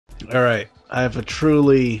All right, I have a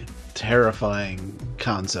truly terrifying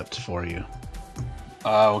concept for you.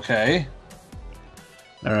 Okay.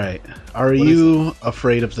 All right, are What is you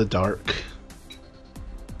afraid of the dark?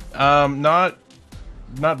 Not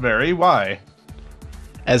very. Why?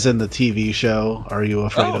 As in the TV show, Are You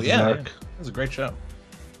Afraid Oh of the yeah, Dark? that was a great show.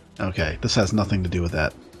 Okay, this has nothing to do with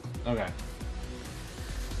that. Okay.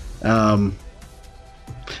 Um,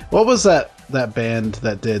 what was that band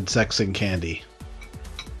that did Sex and Candy?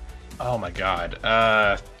 Oh my god.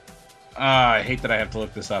 I hate that I have to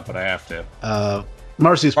look this up, but I have to.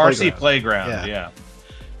 Marcy's Marcy Playground. Playground. Yeah.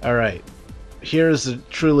 All right. Here's a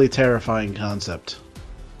truly terrifying concept.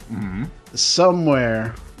 Mm-hmm.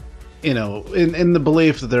 Somewhere, in the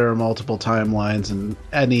belief that there are multiple timelines and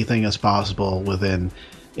anything is possible within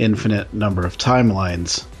infinite number of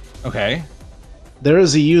timelines, Okay. there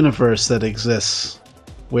is a universe that exists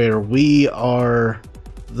where we are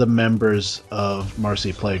the members of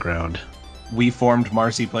Marcy Playground. We formed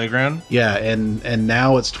Marcy Playground. Yeah, and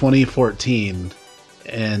now it's 2014,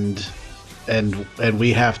 and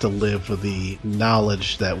we have to live with the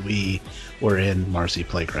knowledge that we were in Marcy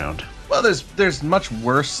Playground. Well, there's much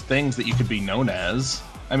worse things that you could be known as.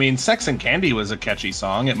 I mean, Sex and Candy was a catchy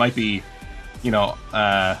song. It might be,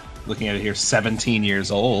 looking at it here, 17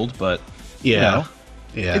 years old, but Yeah,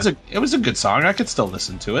 yeah, it was a good song. I could still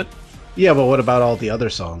listen to it. yeah. But what about all the other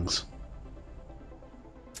songs?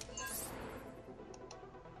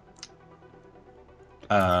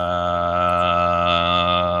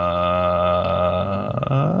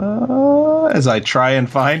 As I try and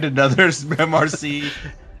find another MRC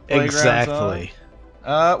Playground Exactly.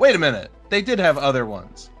 song. Wait a minute. They did have other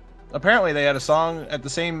ones. Apparently, they had a song on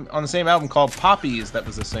the same album called "Poppies" that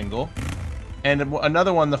was a single, and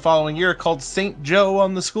another one the following year called "Saint Joe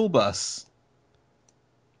on the School Bus."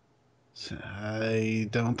 I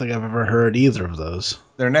don't think I've ever heard either of those.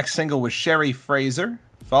 Their next single was "Sherry Fraser,"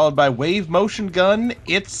 followed by "Wave Motion Gun,"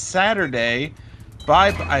 "It's Saturday,"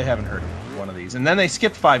 I haven't heard one of these, and then they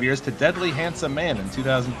skipped 5 years to "Deadly Handsome Man" in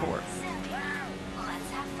 2004.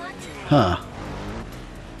 Huh.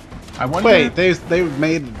 I wonder. Wait, they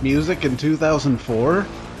made music in 2004?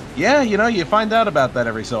 Yeah, you find out about that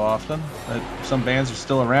every so often, that some bands are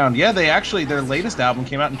still around. Yeah, their latest album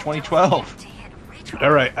came out in 2012. All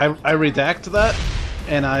right, I redact that,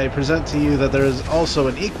 and I present to you that there is also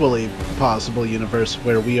an equally possible universe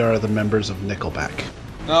where we are the members of Nickelback.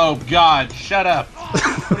 Oh, God, shut up.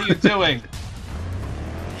 What are you doing?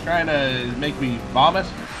 Trying to make me vomit?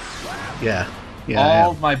 Yeah, yeah.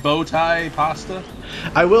 All my bow tie pasta?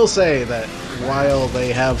 I will say that while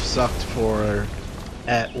they have sucked for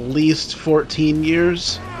at least 14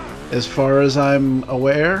 years, as far as I'm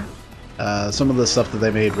aware, some of the stuff that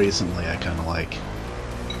they made recently I kind of like.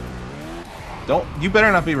 You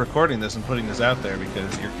better not be recording this and putting this out there,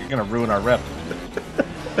 because you're going to ruin our rep.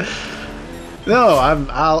 No,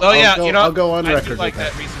 I'll go on I record do like with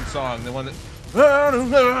that recent song, the one that...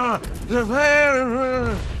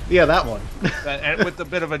 Yeah, that one. and with a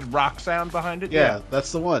bit of a rock sound behind it. Yeah,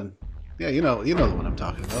 that's the one. Yeah, you know the one I'm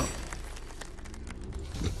talking about.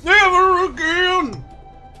 Never again.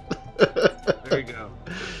 There you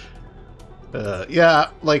go. Yeah,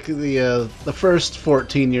 like the first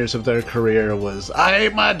 14 years of their career was "I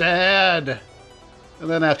Hate My Dad," and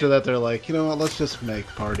then after that they're like, you know what? Let's just make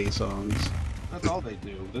party songs. That's all they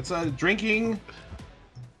do. That's drinking.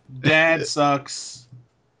 Dad sucks.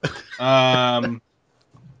 Defending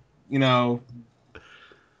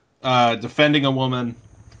a woman.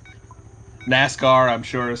 NASCAR, I'm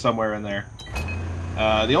sure, is somewhere in there.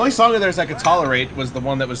 The only song of theirs I could tolerate was the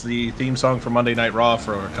one that was the theme song for Monday Night Raw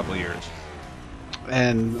for a couple of years.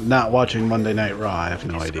 And not watching Monday Night Raw, I have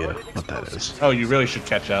no idea what that is. Oh, you really should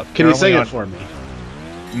catch up. Can you sing it for me?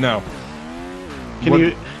 No.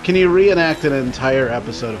 Can you reenact an entire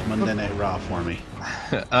episode of Monday Night Raw for me?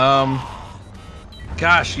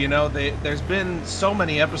 Gosh, there's been so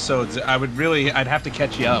many episodes. I'd have to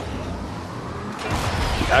catch you up.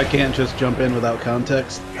 I can't just jump in without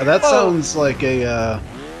context. That sounds like a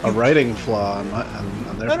writing flaw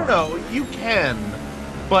on their part. No, you can,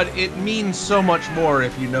 but it means so much more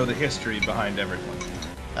if you know the history behind everyone.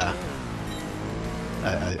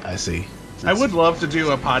 I see. I would love to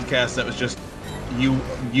do a podcast that was just you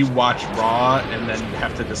watch Raw and then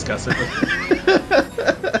have to discuss it with me.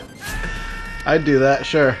 I'd do that,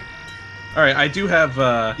 sure. All right, I do have.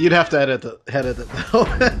 You'd have to edit it though.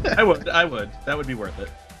 I would. That would be worth it.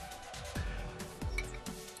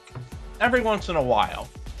 Every once in a while,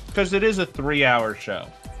 because it is a 3-hour show.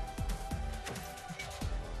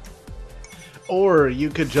 Or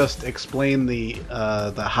you could just explain the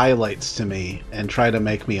highlights to me and try to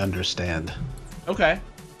make me understand. Okay.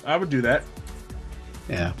 I would do that.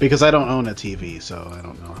 Yeah, because I don't own a TV, so I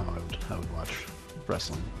don't know how I would watch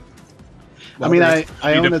wrestling. Well, I mean, there's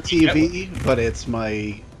I own a WWE TV, but it's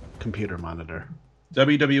my computer monitor.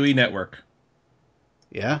 WWE Network,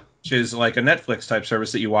 Yeah? which is like a Netflix type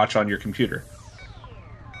service that you watch on your computer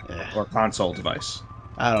Yeah. or console device.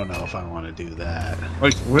 I don't know if I want to do that.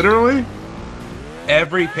 Like, literally?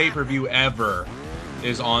 Every pay-per-view ever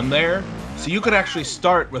is on there. So you could actually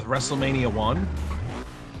start with WrestleMania 1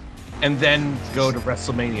 and then go to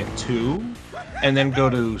WrestleMania 2 and then go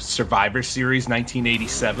to Survivor Series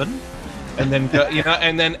 1987 and then go,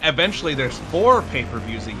 and then eventually there's 4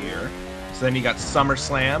 pay-per-views a year. So then you got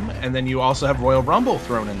SummerSlam, and then you also have Royal Rumble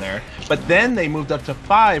thrown in there. But then they moved up to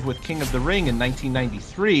 5 with King of the Ring in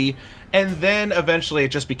 1993, and then eventually it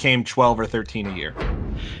just became 12 or 13 a year.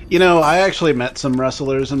 I actually met some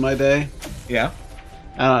wrestlers in my day. Yeah.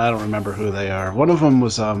 I don't remember who they are. One of them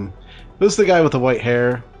was who's the guy with the white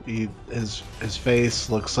hair? His face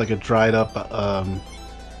looks like a dried up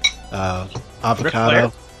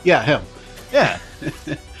avocado. Yeah, him. Yeah.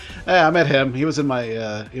 Yeah, I met him. He was in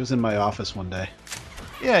my office one day.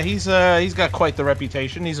 Yeah, he's got quite the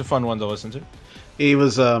reputation. He's a fun one to listen to. He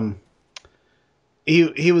was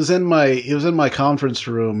he was in my conference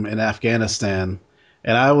room in Afghanistan,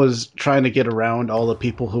 and I was trying to get around all the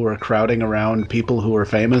people who were crowding around people who were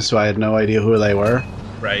famous, so I had no idea who they were.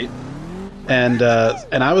 Right. And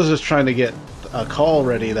I was just trying to get a call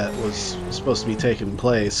ready that was supposed to be taking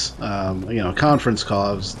place. Conference call.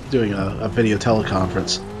 I was doing a video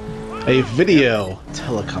teleconference. A video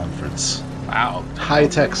teleconference. Wow. High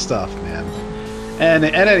tech stuff, man. And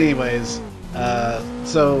anyways, the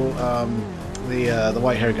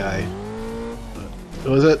white hair guy.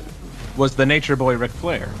 Who was it? Was the Nature Boy Ric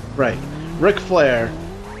Flair? Right, Ric Flair.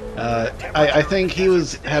 I think he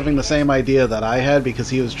was having the same idea that I had, because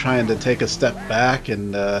he was trying to take a step back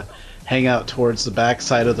and hang out towards the back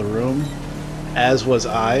side of the room, as was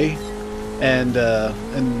I, and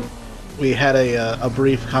we had a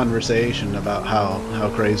brief conversation about how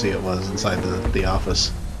crazy it was inside the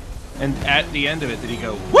office. And at the end of it, did he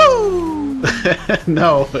go, woo?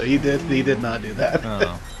 No, he did not do that. Oh,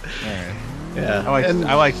 all right. Yeah.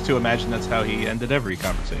 I like to imagine that's how he ended every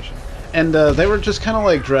conversation. And they were just kind of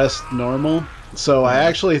like dressed normal, so I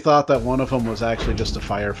actually thought that one of them was actually just a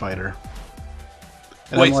firefighter.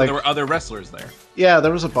 And Wait, I'm so like, there were other wrestlers there? Yeah,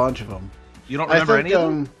 there was a bunch of them. You don't remember any of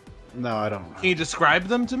them? No, I don't know. Can you describe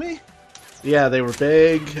them to me? Yeah, they were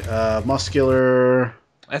big, muscular.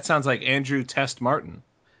 That sounds like Andrew Test Martin.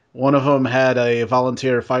 One of them had a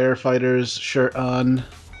volunteer firefighter's shirt on.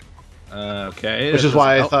 Okay. Which is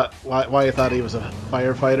why I thought he was a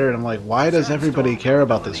firefighter, and I'm like, why does everybody care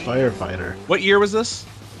about this firefighter? What year was this?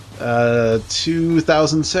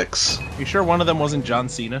 2006. You sure one of them wasn't John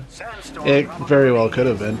Cena? It very well could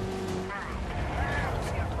have been.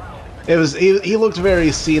 It was. He looked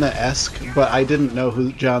very Cena-esque, but I didn't know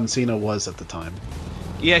who John Cena was at the time.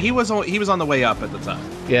 Yeah, he was on the way up at the time.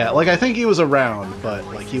 Yeah, like I think he was around, but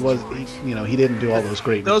like he didn't do all those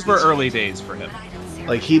great. Those movies. were early days for him.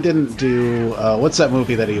 Like he didn't do what's that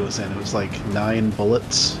movie that he was in? It was like 9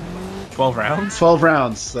 bullets. 12 rounds? 12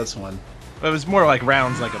 rounds. That's one. It was more like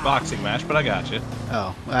rounds, like a boxing match, but I got you.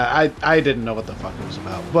 Oh, I didn't know what the fuck it was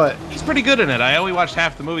about, but he's pretty good in it. I only watched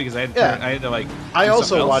half the movie because I had to like. I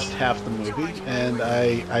also watched half the movie, and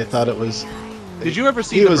I thought it was. Did you ever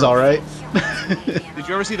see? He was all right. Did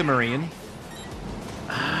you ever see The Marine?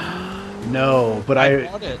 No, but I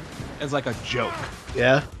bought it as like a joke.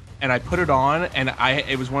 Yeah. And I put it on, and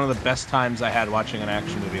it was one of the best times I had watching an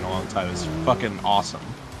action movie in a long time. It was fucking awesome.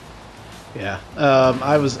 Yeah.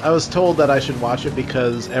 I was told that I should watch it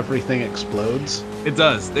because everything explodes. It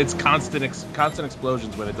does. It's constant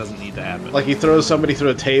explosions when it doesn't need to happen. Like he throws somebody through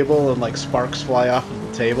a table and like sparks fly off of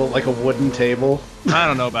the table, like a wooden table. I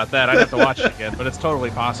don't know about that. I'd have to watch it again, but it's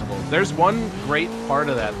totally possible. There's one great part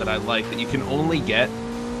of that I like that you can only get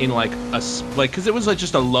in like because it was like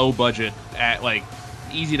just a low budget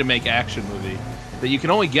easy to make action movie that you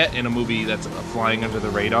can only get in a movie that's flying under the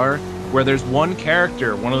radar, where there's one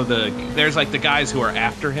character, there's like the guys who are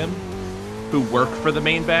after him, who work for the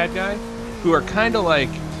main bad guy, who are kind of like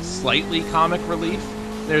slightly comic relief.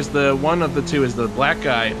 There's the one of the two is the black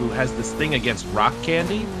guy who has this thing against rock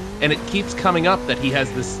candy, and it keeps coming up that he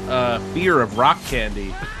has this fear of rock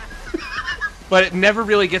candy, but it never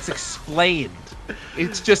really gets explained.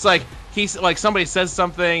 It's just like he's like somebody says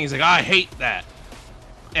something, he's like, I hate that.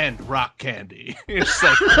 And rock candy. It's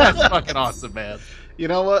like, that's fucking awesome, man. You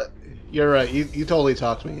know what? You're right. You totally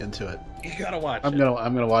talked me into it. You gotta watch I'm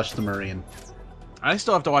gonna watch The Marine. I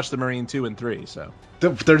still have to watch The Marine 2 and 3, so.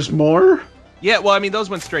 There's more? Yeah, well, I mean, those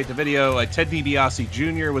went straight to video. Ted DiBiase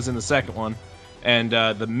Jr. was in the second one, and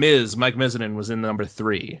The Miz, Mike Mizzanin, was in number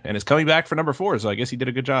 3, and is coming back for number 4, so I guess he did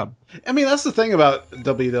a good job. I mean, that's the thing about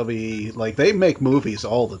WWE. Like, they make movies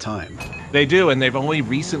all the time. They do, and they've only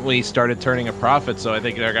recently started turning a profit, so I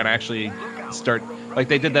think they're going to actually start... Like,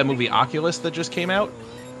 they did that movie Oculus that just came out,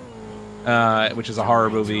 which is a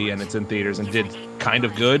horror movie, and it's in theaters, and did kind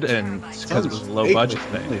of good, and because it was a low-budget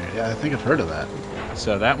thing. Yeah, I think I've heard of that.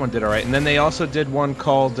 So that one did all right. And then they also did one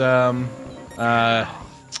called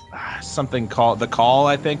something called The Call,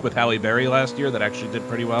 I think, with Halle Berry last year that actually did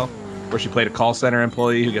pretty well, where she played a call center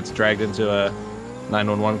employee who gets dragged into a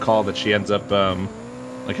 911 call that she ends up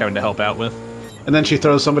like having to help out with. And then she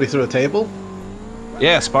throws somebody through a table?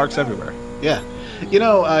 Yeah, sparks everywhere. Yeah. You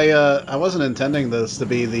know, I wasn't intending this to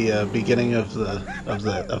be the beginning of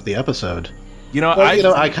the episode. You know,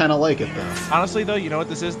 I kind of like it though. Honestly, though, you know what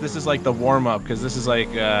this is? This is like the warm up, because this is like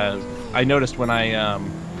I noticed when I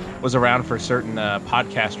was around for certain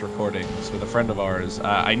podcast recordings with a friend of ours.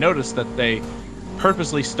 I noticed that they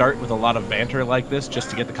purposely start with a lot of banter like this just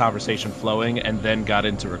to get the conversation flowing, and then got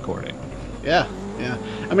into recording. Yeah, yeah.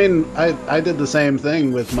 I mean, I did the same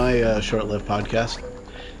thing with my short-lived podcast.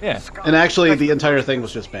 Yeah. And actually, the entire thing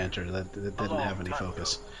was just banter. That it didn't have any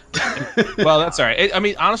focus. Well, that's all right. I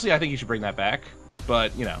mean, honestly, I think you should bring that back.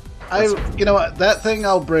 But you know, you know what, that thing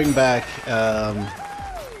I'll bring back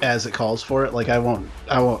as it calls for it. Like I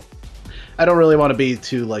don't really want to be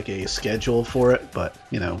too like a schedule for it, but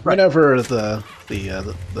you know, right. Whenever the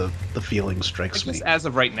feeling strikes me. As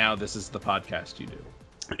of right now, this is the podcast you do.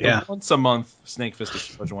 Yeah, once a month, Snake Fist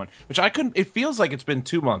Explosion 1, which I couldn't. It feels like it's been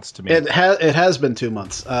 2 months to me. It has been 2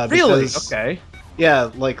 months. Really? Because, okay.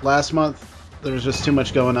 Yeah, like last month there was just too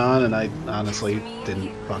much going on, and I honestly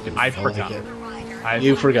didn't fucking. I forgot. Like it.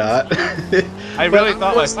 You forgot. I really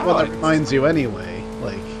thought that's what reminds you anyway.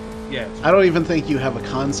 Like, yeah. I don't even think you have a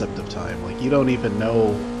concept of time. Like, you don't even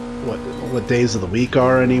know what days of the week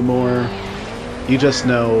are anymore. You just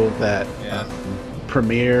know that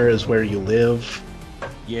Premiere is where you live.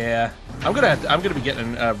 Yeah, I'm gonna be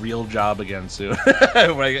getting a real job again soon. I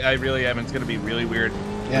really am. It's gonna be really weird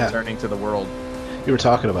returning to the world. You were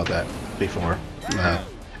talking about that before.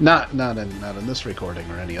 Not in this recording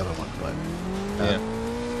or any other one, but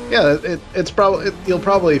it's probably you'll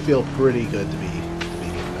probably feel pretty good to be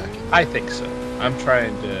getting back in. I think so. I'm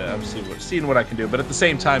seeing what I can do, but at the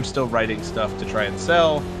same time, still writing stuff to try and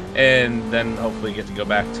sell, and then hopefully get to go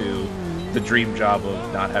back to the dream job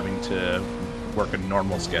of not having to work a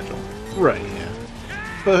normal schedule. Right. Yeah.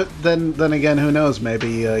 But then again, who knows? Maybe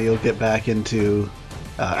you'll get back into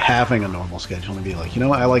having a normal schedule and be like, you know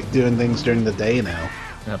what? I like doing things during the day now.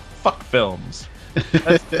 Yeah, fuck films.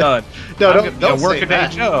 That's done. No, I'm don't a workaday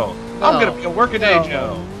Joe. No. I'm gonna be a workaday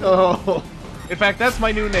Joe. Oh. In fact, that's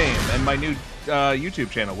my new name and my new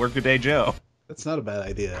YouTube channel, Workaday Joe. That's not a bad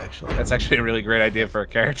idea, actually. That's actually a really great idea for a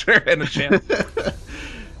character and a channel.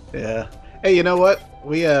 Yeah. Hey, you know what?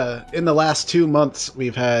 We in the last 2 months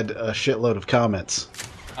we've had a shitload of comments.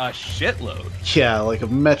 A shitload? Yeah, like a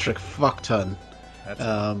metric fuck ton.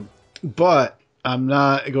 But I'm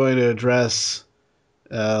not going to address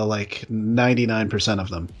like 99% of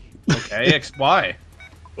them. Okay, why?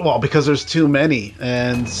 Well, because there's too many,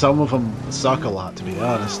 and some of them suck a lot, to be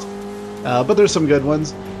honest. But there's some good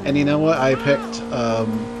ones, and you know what? I picked.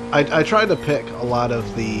 I tried to pick a lot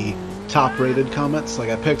of the top-rated comments. Like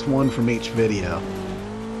I picked one from each video,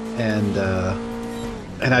 and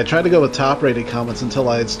I tried to go with top-rated comments until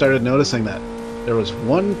I had started noticing that there was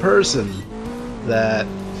one person that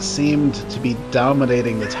seemed to be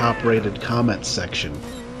dominating the top-rated comments section.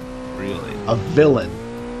 Really? A villain.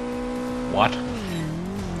 What?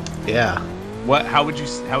 Yeah. What? How would you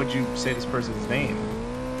say this person's name?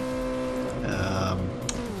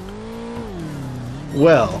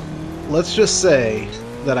 Well, let's just say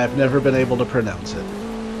that I've never been able to pronounce it.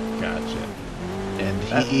 Gotcha. And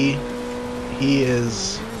he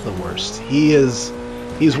is the worst. He's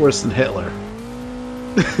worse than Hitler.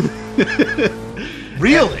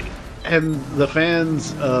 Really? And the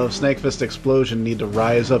fans of Snake Fist Explosion need to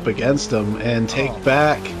rise up against him and take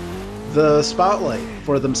back the spotlight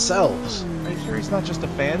for themselves. Are you sure he's not just a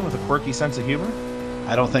fan with a quirky sense of humor?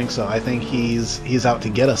 I don't think so. I think he's out to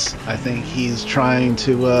get us. I think he's trying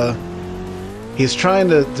to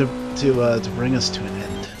bring us to an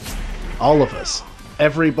end. All of us.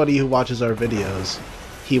 Everybody who watches our videos,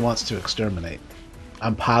 he wants to exterminate.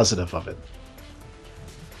 I'm positive of it.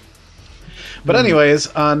 But anyways,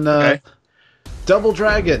 on Double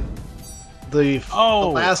Dragon, the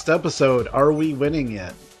last episode, are we winning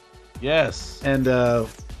yet? Yes. And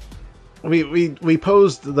we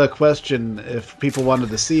posed the question if people wanted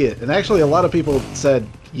to see it, and actually a lot of people said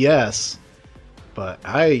yes, but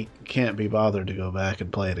I can't be bothered to go back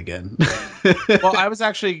and play it again. Well, I was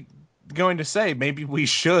actually going to say maybe we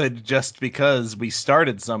should, just because we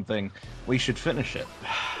started something, we should finish it.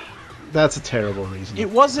 That's a terrible reason. It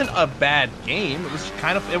wasn't a bad game.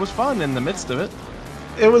 It was fun in the midst of it.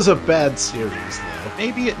 It was a bad series, though.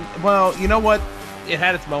 Maybe well, you know what? It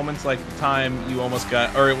had its moments, like the time you almost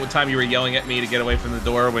got, or the time you were yelling at me to get away from the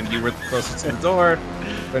door when you were closest to the door,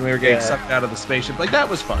 when we were getting sucked out of the spaceship. Like, that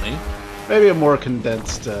was funny. Maybe a more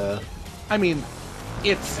condensed. I mean,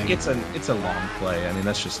 it's a long play. I mean,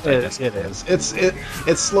 that's just it is.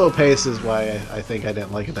 It's slow pace is why I think I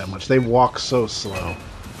didn't like it that much. They walk so slow.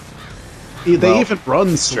 They even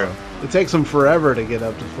run slow. True. It takes them forever to get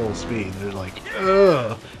up to full speed. They're like,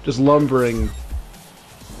 ugh, just lumbering.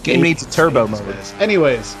 Game needs a turbo mode.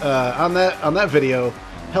 Anyways, on that video,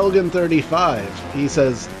 Helgen35, he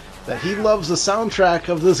says that he loves the soundtrack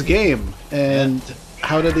of this game, and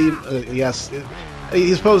how did he? Yes,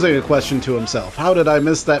 he's posing a question to himself. How did I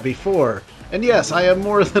miss that before? And yes, I am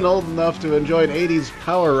more than old enough to enjoy 80s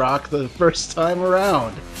power rock the first time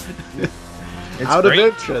around. Out of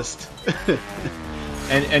interest.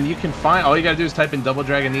 And you can find, all you gotta do is type in Double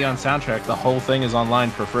Dragon Neon soundtrack. The whole thing is online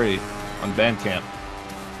for free on Bandcamp.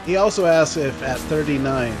 He also asks if at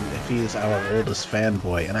 39 if he is our oldest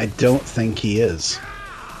fanboy, and I don't think he is.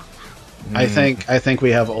 I think we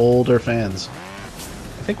have older fans.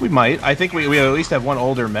 I think we might. I think we at least have one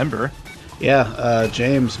older member. Yeah,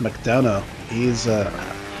 James McDonough.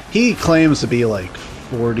 He claims to be like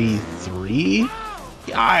 43.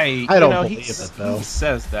 I don't believe it, though. He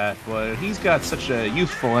says that, but he's got such a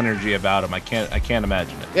youthful energy about him. I can't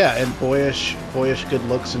imagine it. Yeah, and boyish good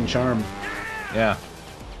looks and charm. Yeah.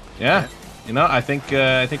 You know, I think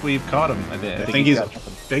we've caught him. I think he's a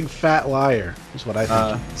big fat liar. Is what I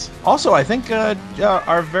think. He is. Also, I think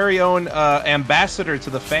our very own ambassador to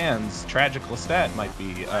the fans, Tragic Lestat, might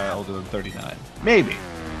be older than 39. Maybe.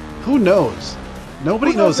 Who knows?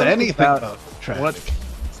 Nobody knows anything about Tragic.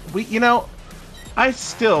 I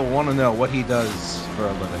still want to know what he does for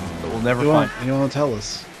a living, but we'll never find. You won't tell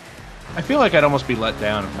us. I feel like I'd almost be let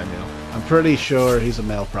down if I knew. I'm pretty sure he's a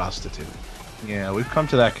male prostitute. Yeah, we've come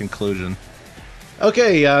to that conclusion.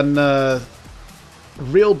 Okay, on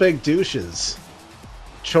Real Big Douches,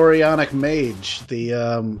 Chorionic Mage.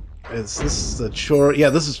 This is Chor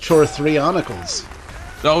 3-onicles.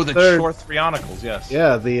 Oh, the Chor 3-onicles, yes.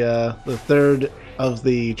 Yeah, the third of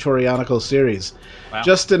the Chorionicle series. Wow.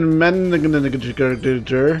 Justin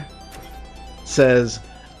Mendinger says,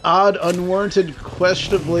 odd, unwarranted,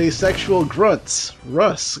 questionably sexual grunts.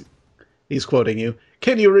 Russ, he's quoting you.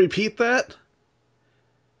 Can you repeat that?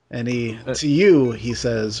 And to you, he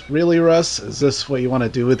says, really, Russ? Is this what you want to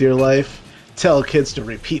do with your life? Tell kids to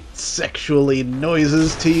repeat sexually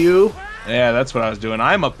noises to you? Yeah, that's what I was doing.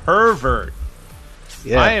 I'm a pervert.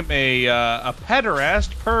 Yeah. I am a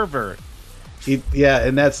pederast pervert.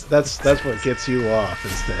 And that's what gets you off,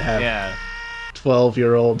 is to have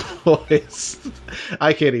 12-year-old boys.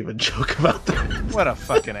 I can't even joke about that. What a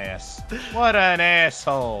fucking ass. What an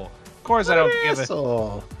asshole. Of course I don't give it.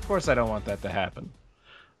 Of course I don't want that to happen.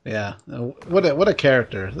 Yeah. What a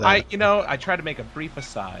character. I try to make a brief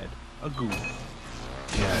aside. A goof.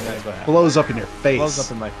 Yeah, blows up in your face. Blows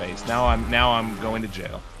up in my face. Now I'm going to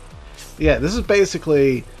jail. Yeah, this is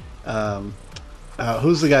basically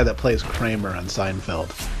who's the guy that plays Kramer on Seinfeld?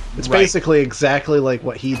 It's basically exactly like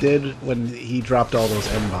what he did when he dropped all those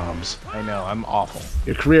N-bombs. I know, I'm awful.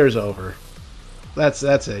 Your career's over. That's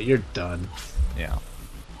it. You're done. Yeah.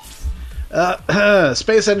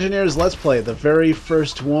 Space Engineers Let's Play, the very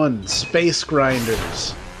first one, Space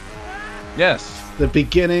Grinders. Yes. The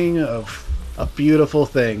beginning of a beautiful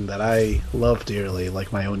thing that I love dearly,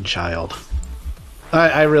 like my own child.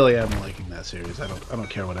 I really am liking that series. I don't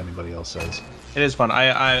care what anybody else says. It is fun.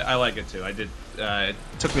 I like it too. I did. It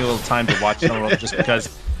took me a little time to watch some of it just because,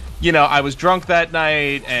 I was drunk that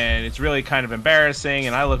night, and it's really kind of embarrassing,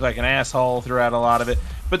 and I look like an asshole throughout a lot of it.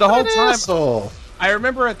 But the whole time, asshole. I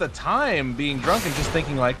remember at the time being drunk and just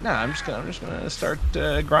thinking like, nah, I'm just gonna start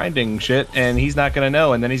grinding shit, and he's not gonna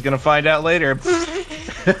know, and then he's gonna find out later.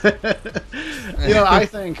 I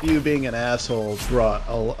think you being an asshole brought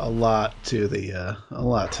a lot to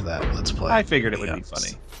that Let's Play. I figured it would be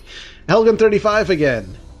funny. Helgen35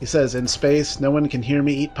 again. He says, in space, no one can hear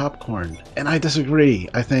me eat popcorn. And I disagree.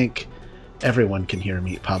 I think everyone can hear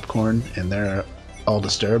me eat popcorn, and they're all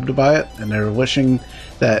disturbed by it, and they're wishing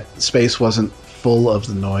that space wasn't full of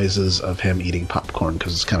the noises of him eating popcorn,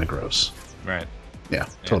 because it's kind of gross. Right. Yeah,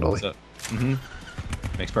 totally.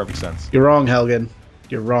 Makes perfect sense. You're wrong, Helgen.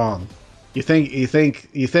 You're wrong. You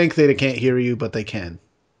think they can't hear you, but they can.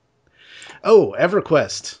 Oh,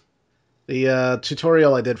 EverQuest. The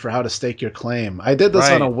tutorial I did for how to stake your claim. I did this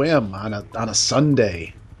on a Right. whim on a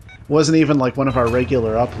Sunday. Wasn't even like one of our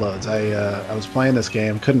regular uploads. I was playing this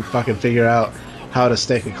game, couldn't fucking figure out how to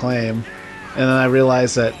stake a claim, and then I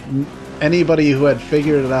realized that anybody who had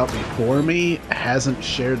figured it out before me hasn't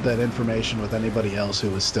shared that information with anybody else who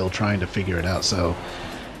was still trying to figure it out. So,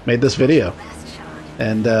 made this video,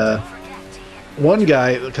 and one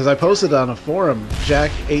guy, because I posted on a forum,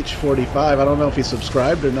 Jack H45. I don't know if he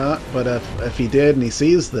subscribed or not, but if he did and he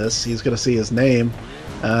sees this, he's gonna see his name.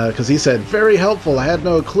 Because he said, very helpful, I had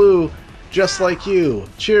no clue, just like you.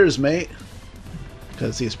 Cheers, mate.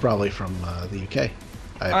 Because he's probably from the UK.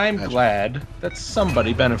 I'm glad that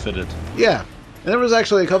somebody benefited. Yeah. And there was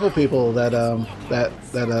actually a couple people that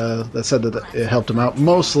said that it helped him out,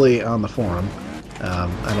 mostly on the forum.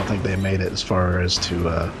 I don't think they made it as far as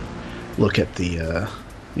to look at the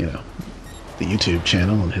YouTube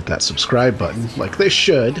channel and hit that subscribe button, like they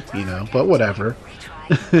should, but whatever.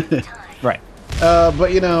 Right.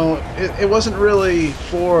 But it wasn't really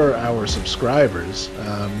for our subscribers,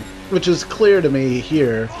 which is clear to me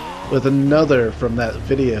here with another from that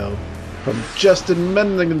video from Justin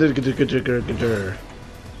Mendinger.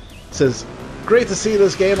 Says, great to see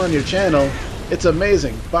this game on your channel. It's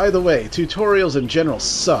amazing. By the way, tutorials in general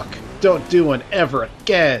suck. Don't do one ever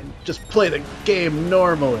again. Just play the game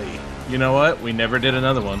normally. You know what? We never did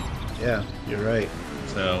another one. Yeah, you're right.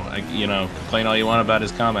 So, complain all you want about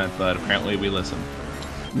his comment, but apparently we listen.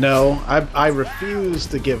 No, I refuse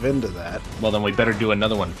to give in to that. Well, then we better do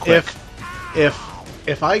another one quick.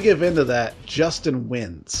 If I give in to that, Justin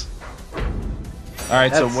wins. All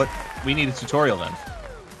right, so what? We need a tutorial then.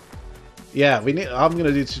 Yeah, I'm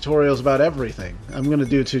gonna do tutorials about everything. I'm gonna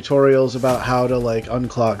do tutorials about how to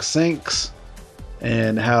unclog sinks,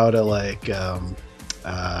 and how to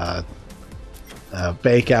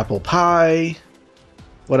bake apple pie.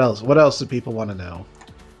 What else? What else do people want to know?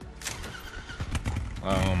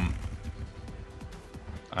 I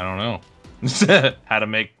don't know. how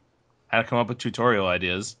to come up with tutorial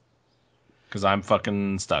ideas. Because I'm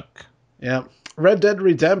fucking stuck. Yeah, Red Dead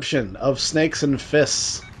Redemption of Snakes and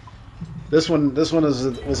Fists. This one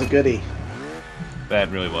was a goodie. That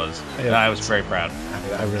really was. Yeah. I was very proud.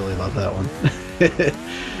 I really love that one.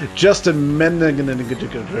 Justin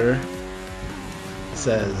Mendinger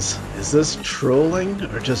says, "Is this trolling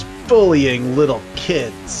or just bullying little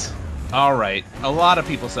kids?" All right. A lot of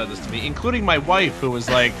people said this to me, including my wife, who was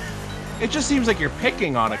like, "It just seems like you're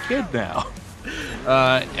picking on a kid now."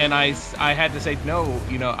 And I had to say, no,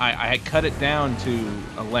 I had cut it down to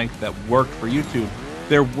a length that worked for YouTube.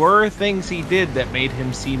 There were things he did that made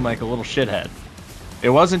him seem like a little shithead. It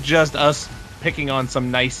wasn't just us picking on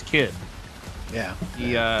some nice kid. Yeah.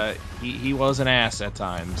 He was an ass at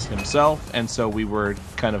times himself, and so we were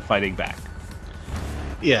kind of fighting back.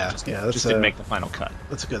 Yeah, Just that's didn't make the final cut.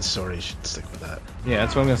 That's a good story. You should stick with that. Yeah,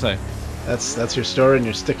 that's what I'm gonna say. That's your story, and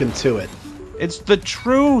you're sticking to it. It's the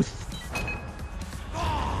truth.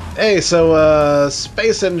 Hey, so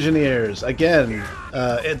space engineers again.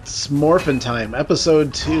 It's Morphin Time,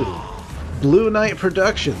 episode 2. Blue Knight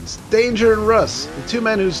Productions, Danger and Russ, the two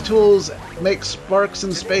men whose tools make sparks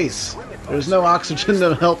in space. There's no oxygen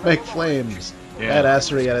to help make flames. Yeah.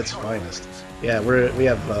 Badassery at its finest. Yeah, we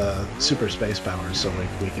have super space powers, so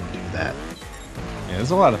we can do that. Yeah,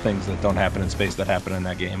 there's a lot of things that don't happen in space that happen in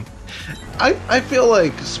that game. I feel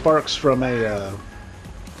like sparks from a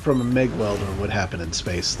MIG welder would happen in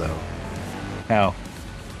space, though. How?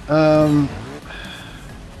 I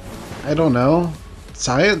don't know.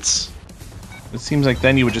 Science? It seems like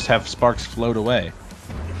then you would just have sparks float away.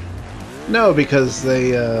 No, because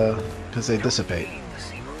they dissipate.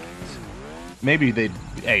 Maybe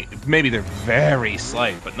they're very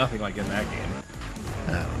slight, but nothing like in that game.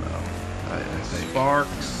 I don't know. I think.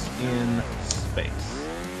 Sparks in space.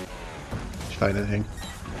 Did you find anything?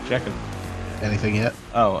 Checking. Anything yet?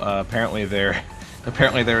 Oh, apparently there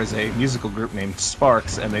is a musical group named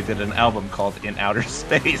Sparks, and they did an album called In Outer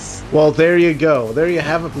Space. Well, there you go. There you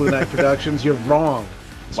have it, Blue Knight Productions. You're wrong.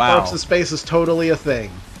 Wow. Sparks in space is totally a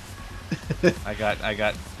thing. I got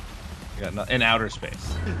In Outer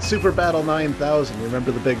Space. Super Battle 9000.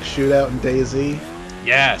 Remember the big shootout in DayZ?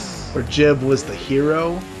 Yes. Where Jib was the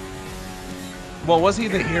hero? Well, was he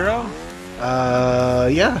the hero?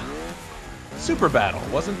 Yeah. Super Battle.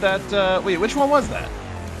 Wasn't that... wait, which one was that?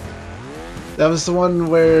 That was the one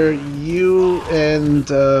where you and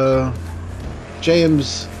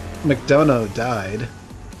James McDonough died.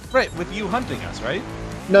 Right, with you hunting us, right?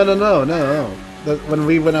 No. When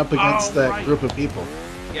we went up against that right. group of people.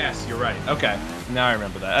 Yes, you're right. Okay. Now I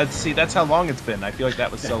remember that. See, that's how long it's been. I feel like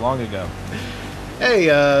that was so long ago. Hey,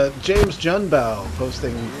 James Junbow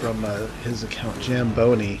posting from his account,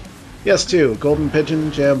 Jamboni. Yes, too. Golden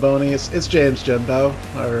Pigeon, Jamboni. It's James Junbow,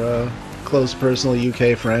 our close personal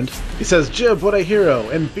UK friend. He says, Jib, what a hero,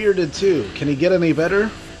 and bearded too. Can he get any better?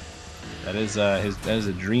 That is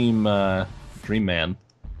a dream man.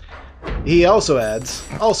 He also adds,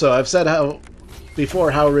 I've said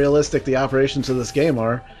before how realistic the operations of this game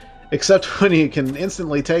are, except when you can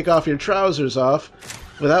instantly take off your trousers off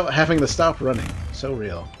without having to stop running. So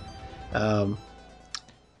real.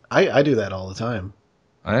 I do that all the time.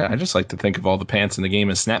 I just like to think of all the pants in the game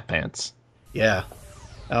as snap pants. Yeah.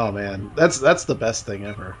 Oh man, that's the best thing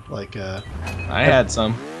ever. Like, I had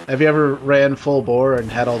some. Have you ever ran full bore and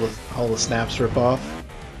had all the snaps rip off?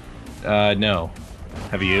 No.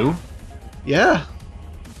 Have you? Yeah.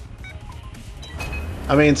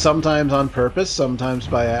 I mean, sometimes on purpose, sometimes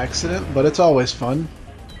by accident, but it's always fun.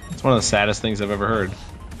 It's one of the saddest things I've ever heard.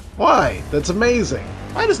 Why? That's amazing.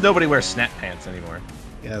 Why does nobody wear snap pants anymore?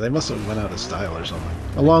 Yeah, they must have went out of style or something.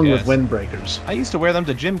 Along with windbreakers. I used to wear them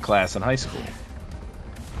to gym class in high school.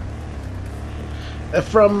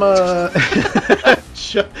 From,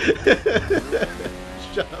 Shut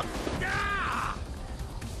up.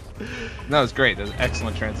 That was great. That was an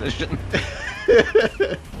excellent transition.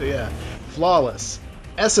 Yeah. Flawless.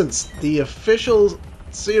 Essence, the official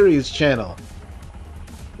series channel.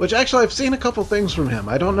 Which, actually, I've seen a couple things from him.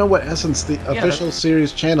 I don't know what Essence, the official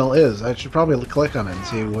series channel is. I should probably click on it and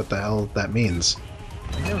see what the hell that means.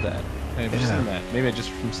 I know that. I've seen that. Maybe just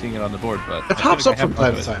from seeing it on the board, but... It pops up from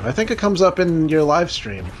time to time. I think it comes up in your live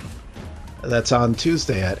stream. That's on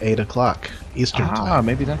Tuesday at 8 o'clock Eastern time. Ah,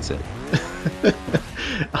 maybe that's it.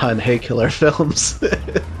 On Hey Killer Films.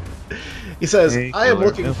 He says, I am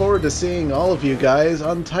looking forward to seeing all of you guys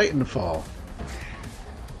on Titanfall.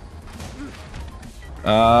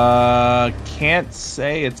 Can't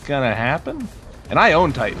say it's gonna happen. And I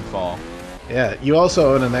own Titanfall. Yeah, you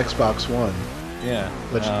also own an Xbox One. Yeah.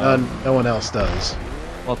 Which no one else does.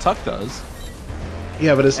 Well, Tuck does.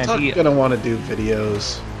 Yeah, but is Tuck gonna want to do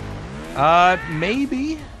videos?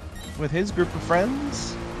 Maybe. With his group of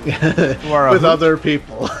friends. Who are with other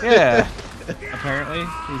people. Yeah. Apparently.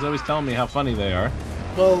 He's always telling me how funny they are.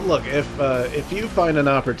 Well, look, if you find an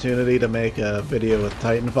opportunity to make a video with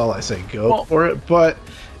Titanfall, I say go for it, but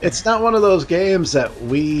it's not one of those games that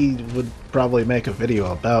we would probably make a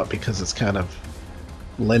video about because it's kind of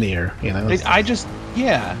linear, you know? I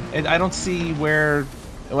don't see where,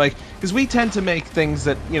 like, because we tend to make things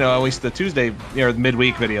that, you know, at least the Tuesday, or the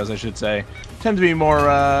midweek videos, I should say, tend to be more,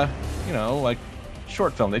 you know, like,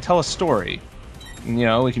 short film. They tell a story. And, you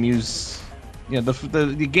know, we can use... You know,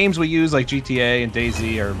 the games we use, like GTA and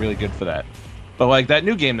DayZ, are really good for that. But, like, that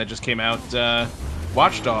new game that just came out,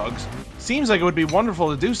 Watch Dogs, seems like it would be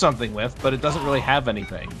wonderful to do something with, but it doesn't really have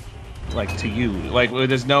anything, like, to you. Like,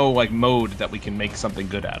 there's no, like, mode that we can make something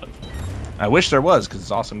good out of. I wish there was, because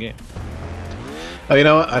it's an awesome game. Oh, you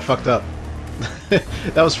know what? I fucked up.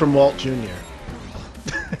 That was from Walt Jr.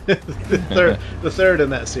 the third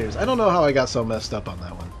in that series. I don't know how I got so messed up on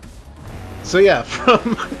that one. So yeah,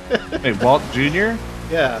 from... Wait, Walt Jr.?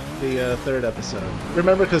 Yeah, the third episode.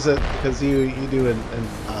 Remember, because you do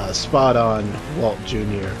a spot-on Walt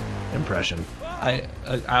Jr. impression.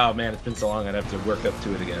 Oh man, it's been so long, I'd have to work up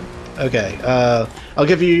to it again. Okay, I'll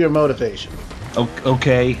give you your motivation.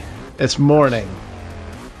 Okay. It's morning.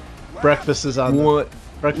 Breakfast is on the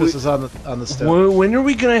stove. When are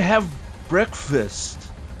we gonna have breakfast?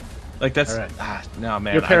 Like that's... All right. No,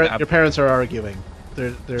 man. Your parents are arguing.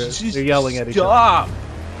 They're yelling at each other. Stop!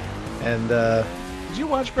 And did you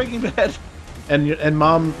watch Breaking Bad? And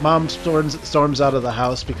mom storms out of the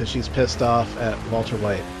house because she's pissed off at Walter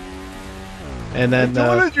White. And then I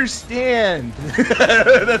don't understand.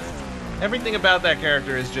 That's everything about that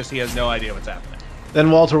character is just he has no idea what's happening.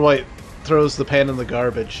 Then Walter White throws the pan in the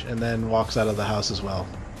garbage and then walks out of the house as well.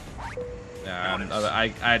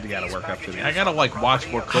 I gotta work up to me. I gotta like watch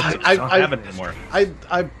more clips. I don't have it anymore.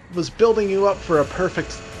 I was building you up for a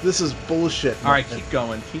perfect. This is bullshit. All right, keep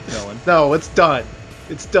going. Keep going. No, it's done.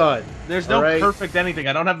 It's done. There's no perfect anything.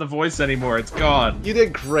 I don't have the voice anymore. It's gone. You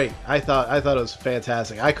did great. I thought it was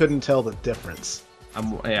fantastic. I couldn't tell the difference.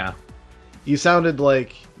 Yeah. You sounded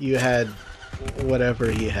like you had whatever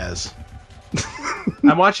he has.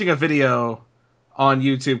 I'm watching a video on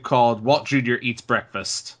YouTube called Walt Jr. Eats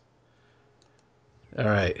Breakfast. All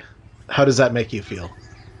right. How does that make you feel?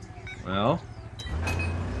 Well,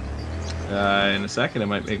 in a second it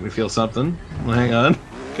might make me feel something. Well, hang on.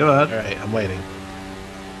 Go ahead. All right, I'm waiting.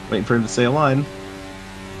 Waiting for him to say a line.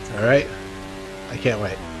 All right. I can't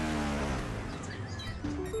wait.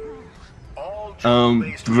 All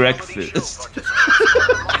Breakfast.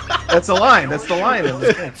 That's the line. That's the line in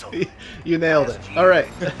the thing. You nailed it. All right.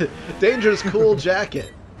 Danger's cool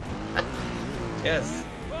jacket. Yes.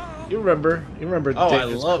 You remember Oh, I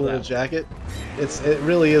Danger's love cool that. jacket? It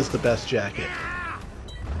really is the best jacket.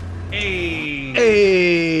 Hey.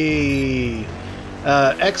 Hey!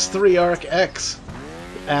 X3 X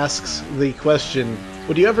asks the question,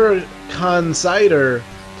 would you ever consider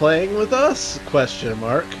playing with us? Question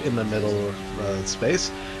mark in the middle of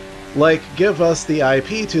space. Like, give us the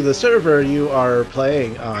IP to the server you are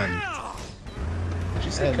playing on. Did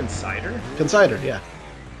you say consider? Consider, yeah.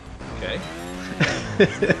 Okay.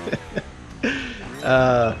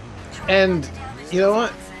 And you know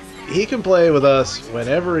what? He can play with us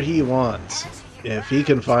whenever he wants, if he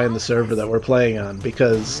can find the server that we're playing on,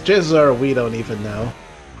 because chances are we don't even know.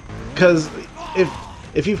 Because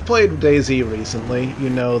if you've played DayZ recently, you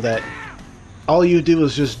know that all you do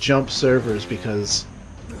is just jump servers, because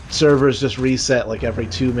servers just reset like every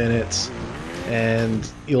 2 minutes, and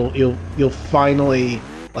you'll finally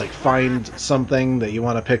like find something that you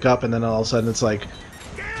want to pick up, and then all of a sudden it's like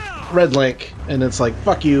red link, and it's like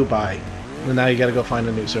fuck you, bye, and now you got to go find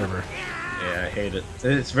a new server. Yeah, I hate it.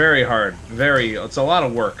 It's very hard. It's a lot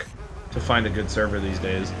of work to find a good server these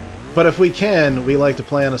days. But if we can, we like to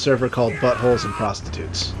play on a server called Buttholes and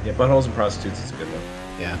Prostitutes. Yeah, Buttholes and Prostitutes is a good one.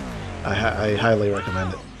 Yeah, I highly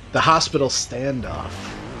recommend it. The Hospital Standoff.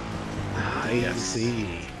 I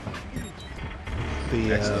see.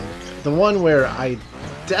 The one where I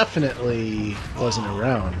definitely wasn't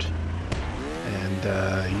around,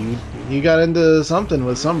 and you got into something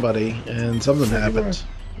with somebody, and something happened.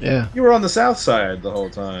 Yeah. You were on the south side the whole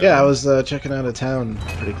time. Yeah, I was checking out a town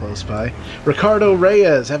pretty close by. Ricardo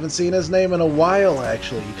Reyes, haven't seen his name in a while,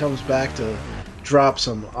 actually. He comes back to drop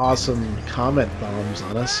some awesome comment bombs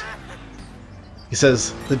on us. He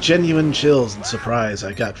says, the genuine chills and surprise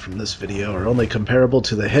I got from this video are only comparable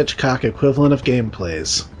to the Hitchcock equivalent of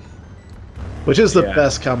gameplays. Which is the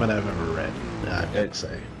best comment I've ever read, I'd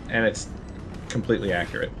say. And it's completely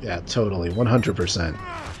accurate. Yeah, totally, 100%.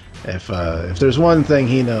 If there's one thing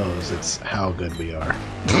he knows, it's how good we are.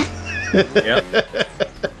 Yep.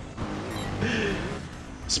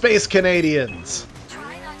 Space Canadians.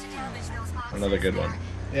 Another good one.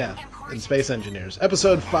 Yeah, and Space Engineers.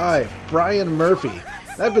 Episode 5, Brian Murphy.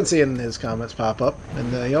 I've been seeing his comments pop up,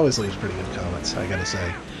 and he always leaves pretty good comments, I gotta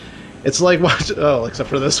say. It's like watching... Oh, except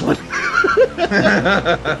for this one.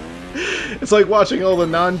 It's like watching all the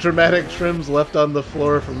non-dramatic trims left on the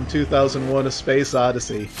floor from 2001: A Space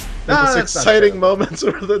Odyssey. And those exciting moments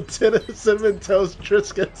where the Cinnamon Toast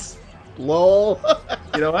Triscuits. Lol.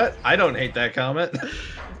 You know what? I don't hate that comment.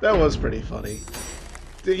 That was pretty funny.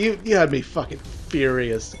 You had me fucking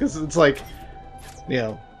furious, because it's like, you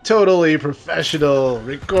know, totally professional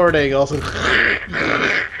recording, also...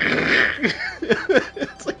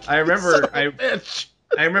 It's like, I remember... son of a bitch.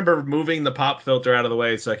 I remember moving the pop filter out of the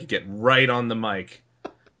way so I could get right on the mic.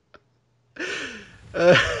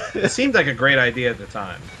 It seemed like a great idea at the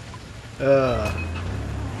time.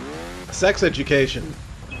 Sex Education.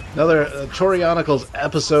 Another Chorionicles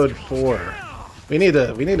episode 4. We need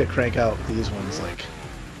to crank out these ones like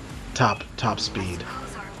top speed,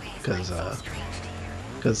 because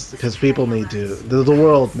people need to. The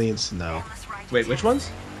world needs to know. Wait, which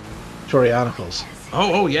ones? Chorionicles.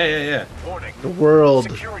 Oh, yeah. The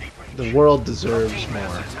world deserves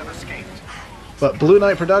more. But Blue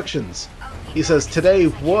Knight Productions, he says, today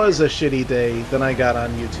was a shitty day, then I got on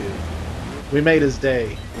YouTube. We made his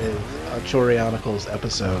day with a Chorionicles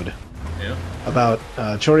episode. Yeah. About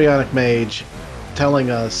Chorionic Mage telling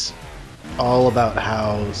us all about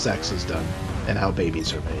how sex is done and how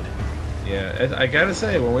babies are made. Yeah, I gotta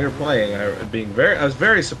say, when we were playing, I was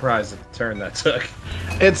very surprised at the turn that took.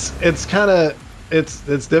 It's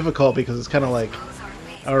difficult, because it's kind of like,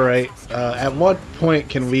 all right, at what point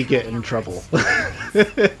can we get in trouble?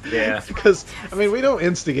 Yeah. Because, I mean, we don't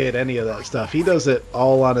instigate any of that stuff. He does it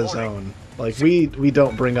all on his own. Like, we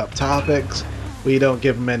don't bring up topics. We don't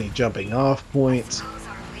give him any jumping off points.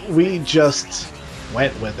 We just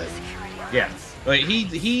went with it. Yeah. Like,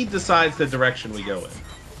 he decides the direction we go in.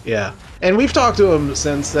 Yeah. And we've talked to him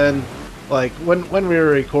since then. Like, when we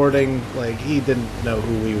were recording, like, he didn't know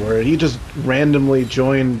who we were. He just randomly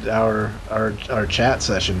joined our chat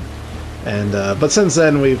session. And but since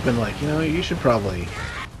then, we've been like, you know, you should probably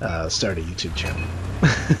start a YouTube channel.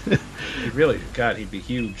 He really, God, he'd be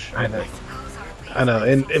huge. I know.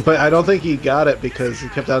 But I don't think he got it, because he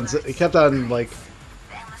kept on like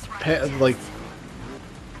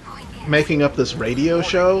making up this radio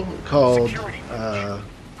show called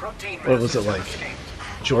what was it, like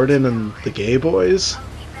Jordan and the Gay Boys?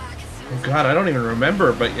 Oh God, I don't even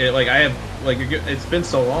remember. But like I have like it's been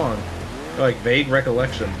so long, like vague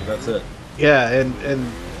recollections. But that's it. Yeah,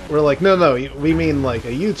 and we're like, no, we mean like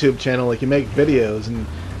a YouTube channel, like you make videos, and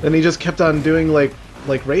then he just kept on doing like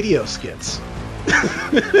radio skits.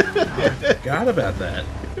 I forgot about that.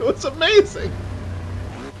 It was amazing.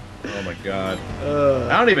 Oh my God.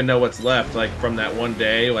 I don't even know what's left, like, from that one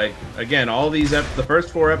day. Like, again, all these, the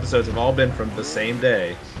first 4 episodes have all been from the same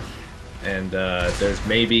day. And there's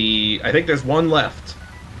maybe, I think there's one left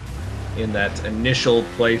in that initial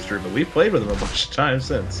playthrough, but we've played with them a bunch of times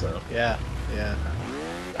since, so. Yeah.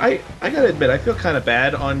 I gotta admit, I feel kind of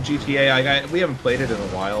bad on GTA. We haven't played it in a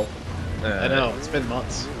while. I know, it's been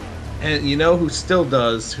months. And you know who still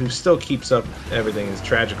keeps up everything is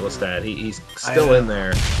Tragicalstat. He's still in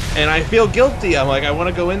there. And I feel guilty. I'm like, I want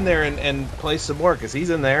to go in there and play some more, because he's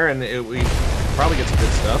in there, and we probably get some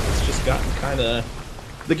good stuff. It's just gotten kind of...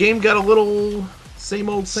 The game got a little same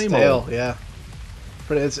old. Stale, yeah.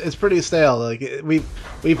 It's pretty stale. Like,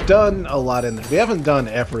 we've done a lot in there. We haven't done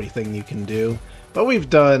everything you can do, but we've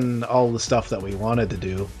done all the stuff that we wanted to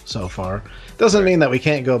do so far. Doesn't mean that we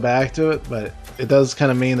can't go back to it, but it does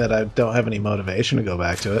kind of mean that I don't have any motivation to go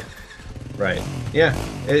back to it. Right. Yeah.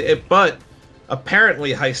 But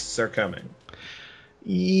apparently heists are coming.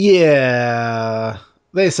 Yeah.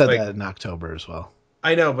 They said that in October as well.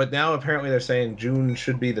 I know, but now apparently they're saying June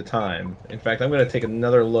should be the time. In fact, I'm going to take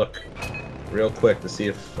another look real quick to see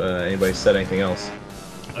if anybody said anything else.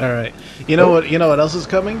 All right. You know what else is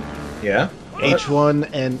coming? Yeah.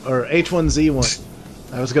 H1Z1.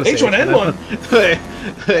 I was going to say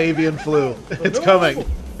H1N1. The avian flu. It's coming.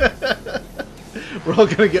 We're all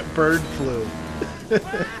going to get bird flu.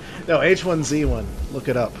 No, H1Z1. Look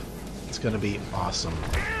it up. It's going to be awesome.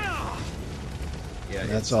 Yeah,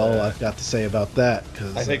 that's all I've got to say about that.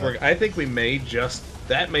 Cause I think we may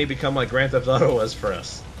that may become like Grand Theft Auto was for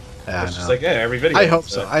us. It's just like every video. I hope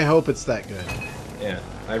so. I hope it's that good. Yeah,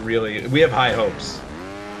 we have high hopes.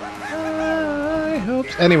 High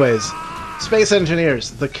hopes. Anyways, Space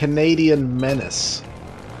Engineers, the Canadian Menace.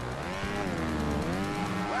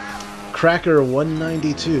 Cracker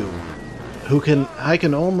 192, who I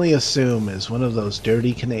can only assume is one of those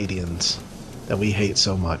dirty Canadians that we hate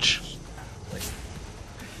so much.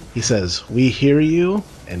 He says, "We hear you,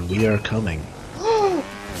 and we are coming."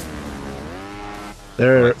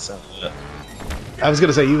 I was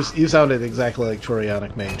gonna say you sounded exactly like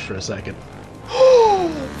Torionic Mage for a second.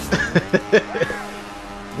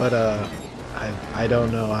 But I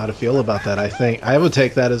don't know how to feel about that. I think I would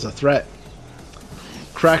take that as a threat.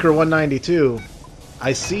 Cracker 192,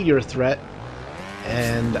 I see your threat,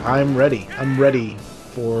 and I'm ready. I'm ready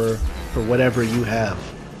for whatever you have.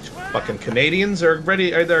 Fucking Canadians are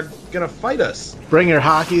ready. They're gonna fight us. Bring your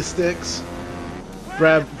hockey sticks.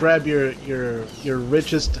 Grab your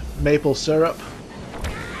richest maple syrup.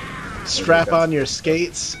 Strap on your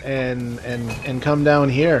skates and come down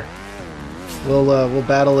here. We'll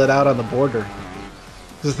battle it out on the border.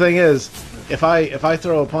 'Cause the thing is, if I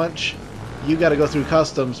throw a punch, you got to go through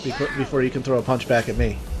customs before you can throw a punch back at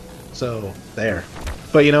me. So there.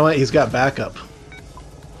 But you know what? He's got backup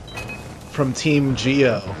from Team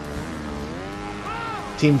Geo.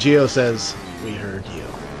 Team Geo says, "We heard you."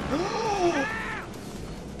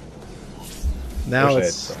 Now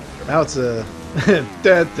it's a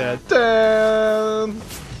da, da, da.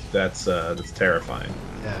 That's terrifying.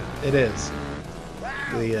 Yeah, it is.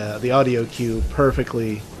 The audio cue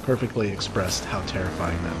perfectly expressed how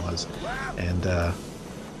terrifying that was, and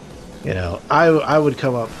you know, I would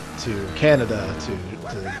come up to Canada to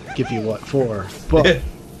give you what for, but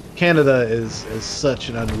Canada is such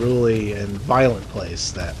an unruly and violent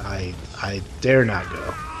place that I dare not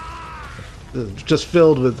go. Just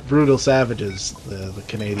filled with brutal savages, the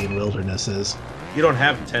Canadian wilderness is. You don't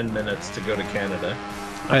have 10 minutes to go to Canada.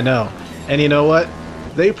 I know. And you know what?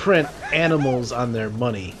 They print animals on their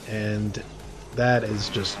money, and that is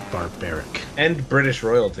just barbaric. And British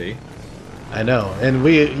royalty. I know. And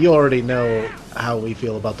you already know how we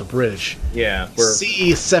feel about the British. Yeah.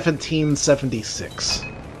 C 1776.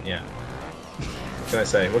 Yeah. What can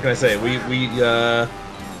I say? We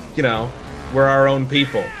you know, we're our own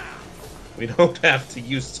people. We don't have to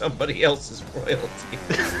use somebody else's royalty.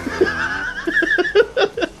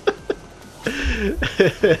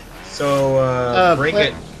 So, bring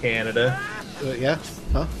it, Canada. Yeah?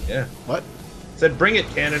 Huh? Yeah. What? Said bring it,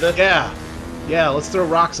 Canada. Yeah. Yeah, let's throw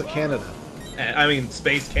rocks at Canada. I mean,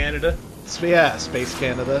 Space Canada. Yeah, Space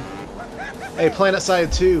Canada. Hey,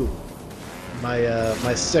 PlanetSide 2.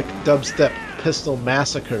 My sick dubstep pistol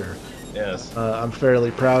massacre. Yes. I'm fairly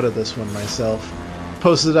proud of this one myself.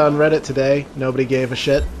 Posted it on Reddit today. Nobody gave a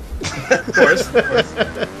shit. Of course.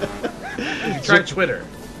 You tried Twitter.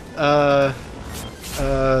 I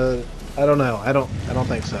don't know. I don't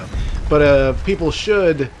think so. But people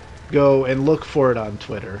should go and look for it on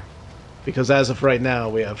Twitter, because as of right now,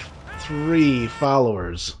 we have 3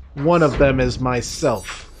 followers. One of them is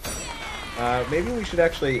myself. Maybe we should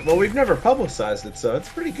actually... Well, we've never publicized it, so it's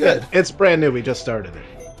pretty good. Yeah, it's brand new. We just started it.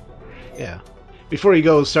 Yeah. Before you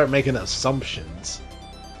go start making assumptions,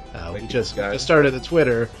 we just started a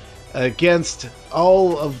Twitter against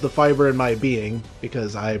all of the fiber in my being,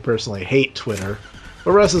 because I personally hate Twitter.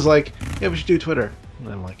 But Russ is like, yeah, we should do Twitter. And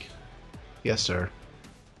I'm like, yes, sir.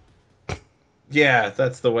 Yeah,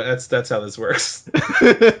 that's the way. That's how this works.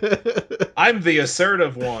 I'm the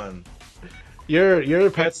assertive one. You're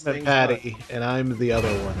Peppermint Patty, and I'm the other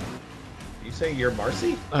one. Are you saying you're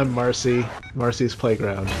Marcy? I'm Marcy. Marcy's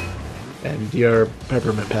Playground. And you're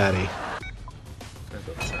Peppermint Patty. That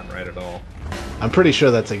doesn't sound right at all. I'm pretty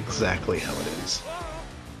sure that's exactly how it is.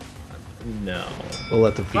 No. We'll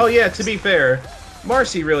let the people... Oh yeah, to be fair,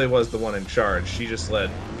 Marcy really was the one in charge. She just let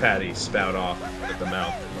Patty spout off at the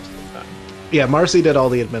mouth most of the time. Yeah, Marcy did all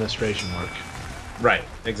the administration work. Right,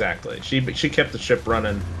 exactly. She kept the ship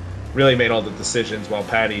running, really made all the decisions, while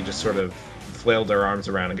Patty just sort of flailed her arms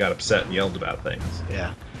around and got upset and yelled about things.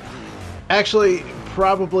 Yeah. Actually,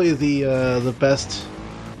 probably the best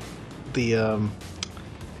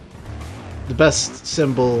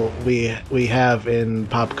symbol we have in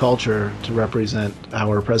pop culture to represent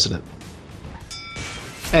our president.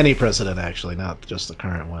 Any president, actually, not just the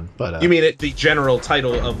current one. But you mean the general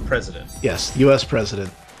title of president? Yes, U.S. president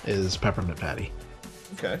is Peppermint Patty.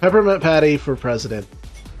 Okay. Peppermint Patty for president,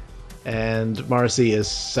 and Marcy is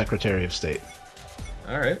Secretary of State.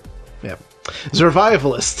 All right. Yep.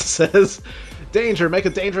 Survivalist says, "Danger, make a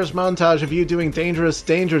dangerous montage of you doing dangerous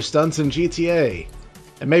danger stunts in GTA."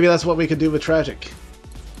 And maybe that's what we could do with Tragic.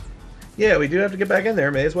 Yeah, we do have to get back in there.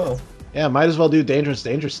 May as well. Yeah, might as well do dangerous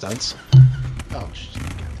danger stunts. Oh, shit.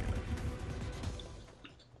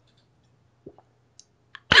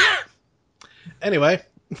 Anyway.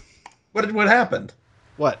 What happened?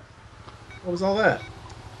 What? What was all that?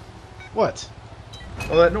 What?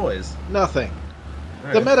 All that noise? Nothing.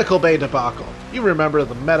 Right. The medical bay debacle. You remember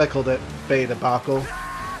the medical bay debacle?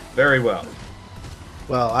 Very well.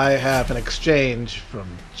 Well, I have an exchange from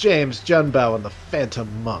James Junbow and the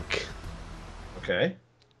Phantom Monk. Okay.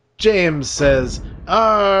 James says,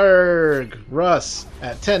 "Arg, Russ,"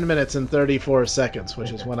 at 10 minutes and 34 seconds, which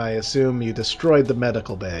is when I assume you destroyed the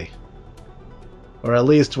medical bay. Or at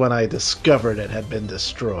least when I discovered it had been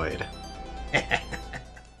destroyed.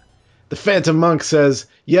 The Phantom Monk says,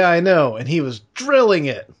 "Yeah, I know, and he was drilling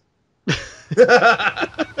it."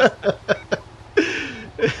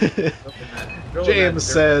 James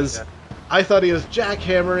says, "I thought he was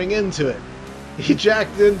jackhammering into it. He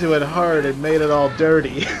jacked into it hard and made it all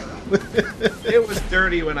dirty." It was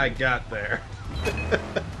dirty when I got there.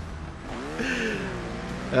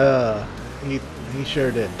 He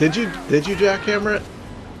sure did. Did you jackhammer it?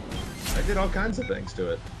 I did all kinds of things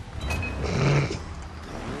to it.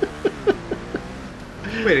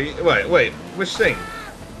 Wait, which thing?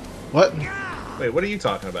 What? Wait, what are you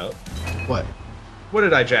talking about? What? What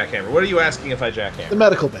did I jackhammer? What are you asking if I jackhammer? The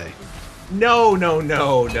medical bay. No.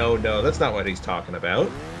 That's not what he's talking about.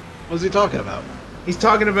 What is he talking about? He's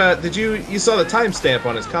talking about. You saw the timestamp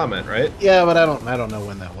on his comment, right? Yeah, but I don't know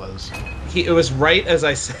when that was. It was right as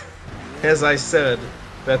I said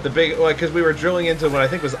that the big, because we were drilling into what I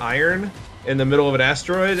think was iron in the middle of an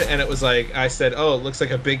asteroid, and it was like I said, "Oh, it looks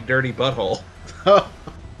like a big dirty butthole."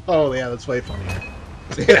 Oh yeah, that's way funnier.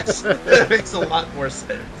 Yes, that makes a lot more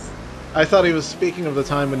sense. I thought he was speaking of the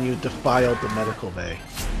time when you defiled the medical bay.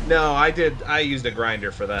 No, I did. I used a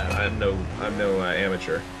grinder for that. I'm no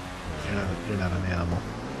amateur. You're not an animal.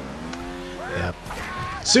 Yeah.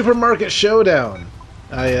 Supermarket Showdown.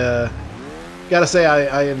 I gotta say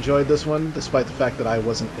I enjoyed this one, despite the fact that I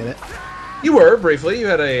wasn't in it. You were briefly. You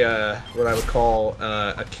had a what I would call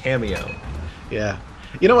a cameo. Yeah.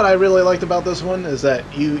 You know what I really liked about this one is that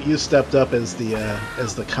you stepped up as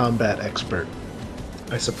the combat expert.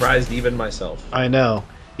 I surprised even myself. I know.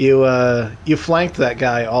 You flanked that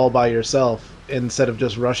guy all by yourself instead of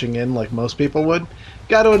just rushing in like most people would.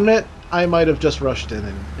 Got to admit, I might have just rushed in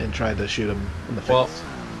and tried to shoot him in the face. Well,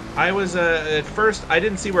 I was at first I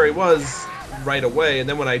didn't see where he was right away, and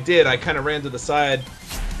then when I did, I kind of ran to the side.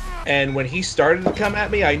 And when he started to come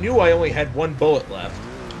at me, I knew I only had one bullet left.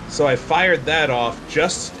 So I fired that off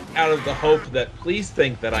just out of the hope that please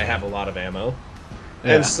think that I have a lot of ammo.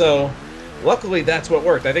 Yeah. And so, luckily, that's what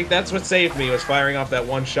worked. I think that's what saved me, was firing off that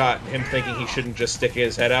one shot and him thinking he shouldn't just stick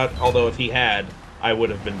his head out. Although if he had, I would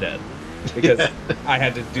have been dead. Because I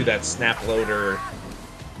had to do that snap loader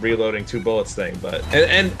reloading 2 bullets thing, but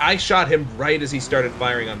and I shot him right as he started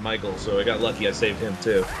firing on Michael, so I got lucky. I saved him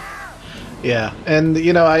too. Yeah, and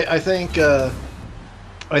you know, I think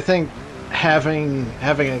having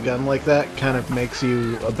a gun like that kind of makes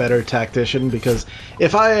you a better tactician, because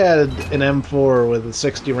if I had an M4 with a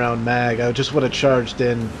 60 round mag, I just would have charged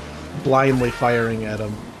in, blindly firing at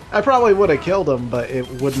him. I probably would have killed him, but it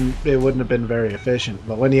wouldn't have been very efficient.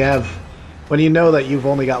 But when you know that you've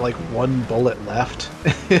only got like 1 bullet left,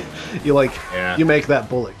 you make that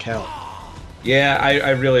bullet count. Yeah,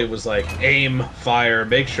 I really was like, aim, fire,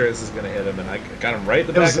 make sure this is going to hit him, and I got him right in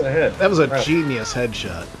the back of the head. That was a genius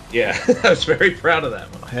headshot. Yeah, I was very proud of that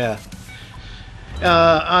one. Yeah.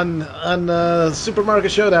 On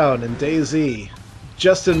Supermarket Showdown in DayZ,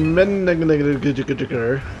 Justin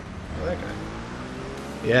Mendiger. Oh, that guy.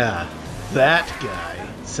 Yeah, that guy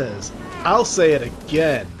says, "I'll say it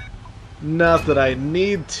again. Not that I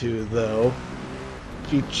need to, though.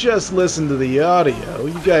 If you just listen to the audio,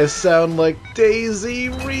 you guys sound like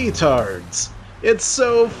DayZ retards. It's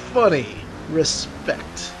so funny.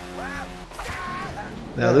 Respect."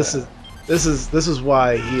 Now this is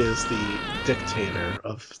why he is the dictator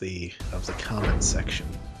of the comment section.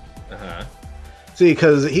 Uh-huh. See,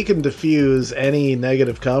 because he can diffuse any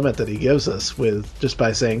negative comment that he gives us with just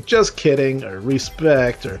by saying "just kidding" or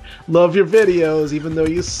 "respect" or "love your videos even though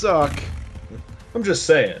you suck." I'm just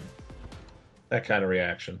saying. That kind of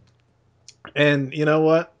reaction. And you know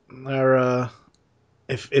what?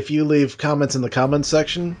 If you leave comments in the comments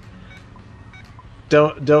section,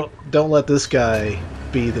 don't let this guy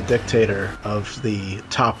be the dictator of the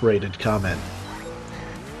top-rated comment.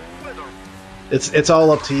 It's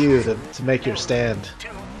all up to you to make your stand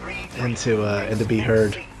and to be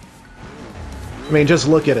heard. I mean, just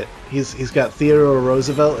look at it. He's got Theodore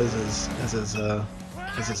Roosevelt as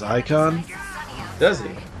his icon. Does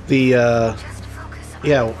he?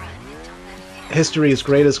 History's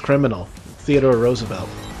greatest criminal, Theodore Roosevelt.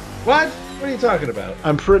 What? What are you talking about?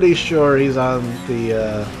 I'm pretty sure he's on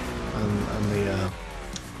the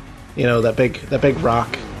that big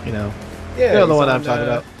rock, you know. Yeah, you know the one I'm talking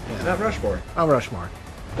about. Yeah. Mount Rushmore. Mount Rushmore.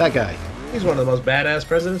 That guy. He's one of the most badass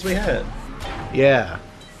presidents we had. Yeah.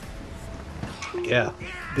 Yeah.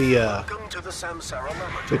 The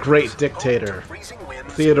great dictator,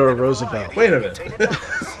 Theodore Roosevelt. Wait a minute.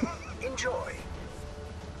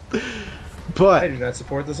 But I do not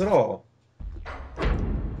support this at all.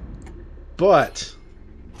 But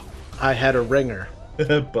I had a ringer.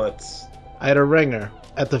 Butts. I had a ringer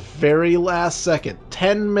at the very last second,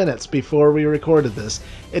 10 minutes before we recorded this.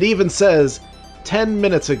 It even says 10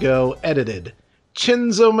 minutes ago edited.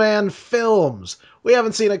 Chinzo Man Films. We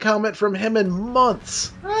haven't seen a comment from him in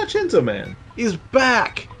months. Ah, Chinzo Man. He's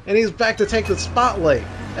back, and he's back to take the spotlight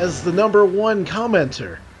as the #1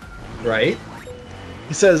 commenter. Right.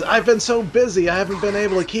 He says, "I've been so busy, I haven't been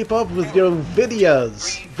able to keep up with your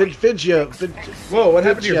videos." Whoa, what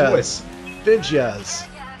happened to your voice? Videos.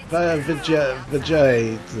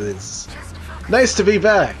 Nice to be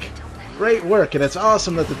back. Great work, and it's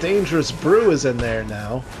awesome that the Dangerous Brew is in there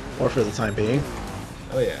now, or for the time being.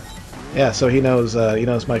 Oh yeah. Yeah, so he knows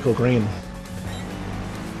Michael Green.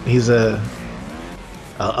 He's a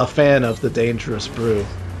fan of the Dangerous Brew.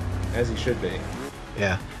 As he should be.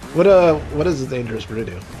 Yeah. What does the Dangerous Brew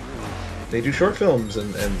do? They do short films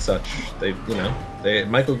and such.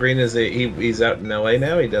 Michael Green he's out in LA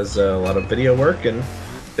now. He does a lot of video work, and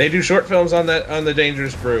they do short films on the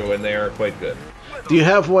Dangerous Brew, and they are quite good. Do you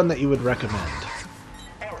have one that you would recommend?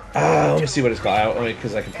 Let me see what it's called.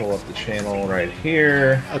 Because I can pull up the channel right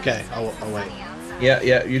here. Okay, I'll wait. Yeah.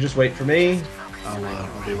 You just wait for me.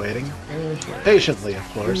 I'll be waiting patiently, of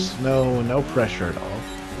course. No pressure at all.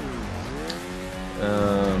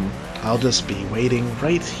 I'll just be waiting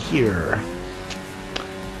right here.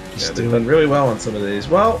 They've done really well on some of these.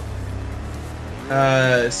 Well,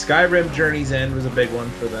 Skyrim Journey's End was a big one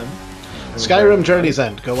for them. Skyrim Journey's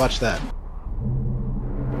End. Go watch that.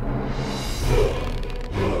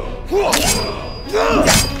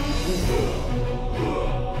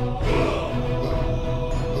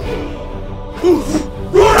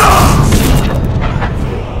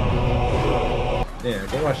 Yeah,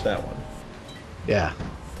 go watch that one. Yeah.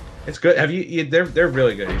 It's good. Have you? They're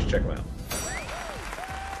really good. You should check them out.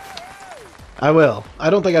 I will. I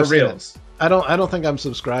don't think I've seen reals. it. I don't think I'm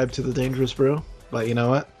subscribed to the Dangerous Brew, but you know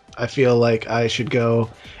what? I feel like I should go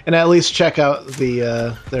and at least check out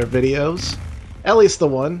their videos, at least the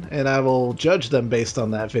one, and I will judge them based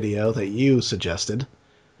on that video that you suggested.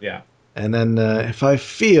 Yeah. And then if I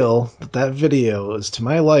feel that video is to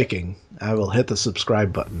my liking, I will hit the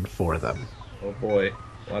subscribe button for them. Oh boy,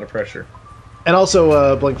 a lot of pressure. And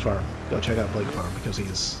also Blink Farm. Go check out Blink Farm because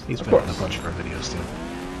he's been in a course. bunch of our videos too.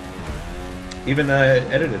 Even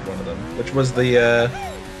edited one of them, which was the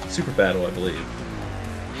Super Battle, I believe.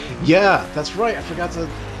 Yeah, that's right. I forgot to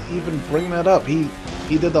even bring that up. He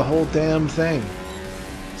did the whole damn thing.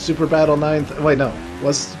 Super Battle 9. Wait, no.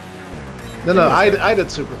 I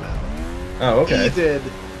did Super Battle. Oh, okay. He did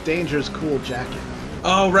Danger's Cool Jacket.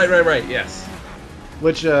 Oh, right. Yes.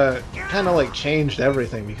 Which kind of like changed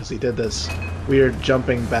everything because he did this weird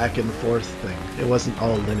jumping back and forth thing. It wasn't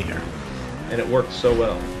all linear. And it worked so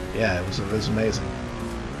well. Yeah, it was amazing.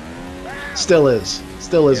 Still is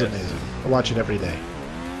Yes. amazing. I watch it every day.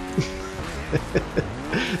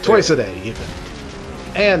 Twice a day, even.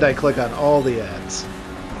 And I click on all the ads.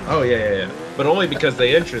 Oh, yeah. But only because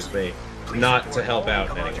they interest me, not to help out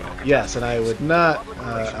anyway. Yes, and I would not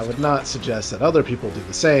suggest that other people do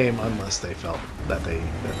the same unless they felt that they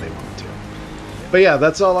wanted to. But yeah,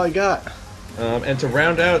 that's all I got. And to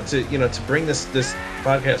round out, to bring this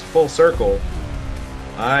podcast full circle,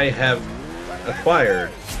 I have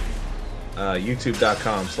acquired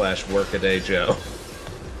youtube.com/workadayjoe.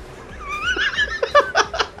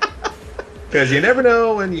 Because you never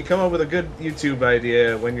know when you come up with a good YouTube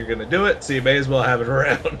idea when you're going to do it, so you may as well have it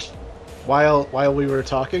around. While we were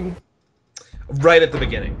talking? Right at the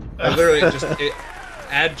beginning. I literally just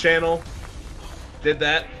add channel, did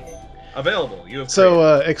that, available. You have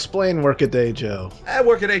So explain Workaday Joe.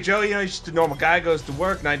 Workaday Joe, he's just a normal guy, goes to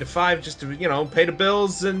work 9 to 5 just to, pay the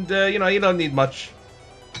bills, and, you don't need much.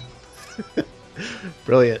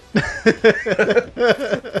 Brilliant.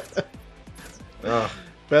 Ugh.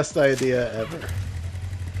 Best idea ever.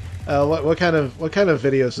 What kind of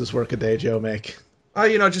videos does Workaday Joe make? Oh,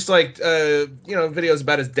 just like videos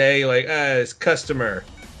about his day, like his customer,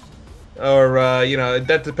 or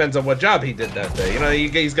that depends on what job he did that day.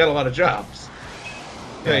 He's got a lot of jobs.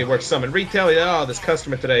 He works some in retail. This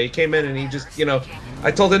customer today, he came in and he just,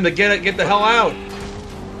 I told him to get the hell out.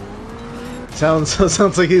 Sounds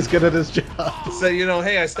like he's good at his job. So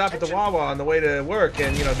hey, I stop at the Wawa on the way to work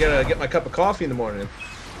and get my cup of coffee in the morning,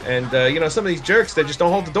 and some of these jerks, they just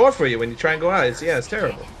don't hold the door for you when you try and go out. It's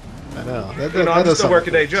terrible. I know. I'm just a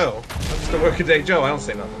workaday Joe. I don't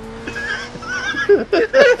say nothing.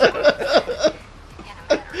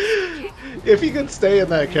 If you could stay in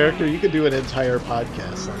that character, you could do an entire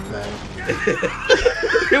podcast like that.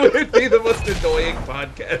 It would be the most annoying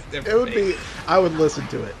podcast ever. It would be. I would listen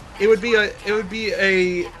to it. It would be a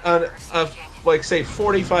like say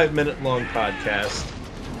 45-minute long podcast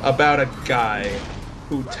about a guy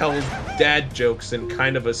who tells dad jokes in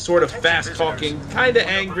kind of a sort of fast-talking, kind of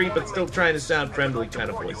angry, but still trying to sound friendly kind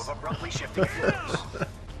of voice.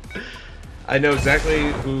 I know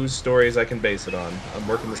exactly whose stories I can base it on. I'm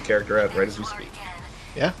working this character out right as we speak.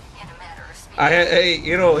 Yeah. I had I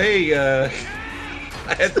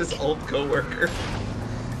had this old coworker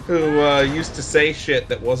who used to say shit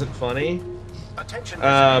that wasn't funny,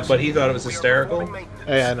 but he thought it was hysterical.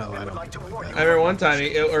 Hey, I know. I remember one time,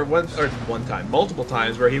 multiple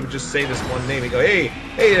times, where he would just say this one name. He'd go,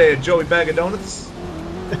 hey, Joey Bag of Donuts.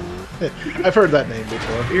 I've heard that name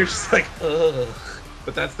before. You're just like, ugh.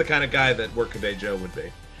 But that's the kind of guy that Workaday Joe would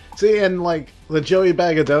be. See, and like the Joey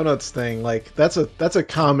Bag of Donuts thing, like that's a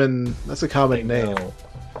common name.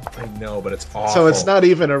 I know, but it's awful. So it's not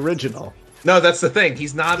even original. No, that's the thing.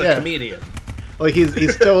 He's not a comedian. Like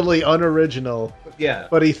he's totally unoriginal. Yeah.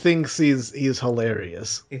 But he thinks he's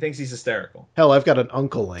hilarious. He thinks he's hysterical. Hell, I've got an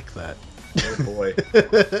uncle like that. Oh boy.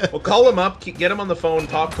 Well, call him up, get him on the phone,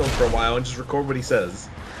 talk to him for a while, and just record what he says.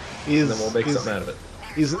 And then we'll make something out of it.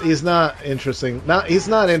 He's not interesting. He's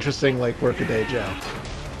not interesting like Workaday Joe.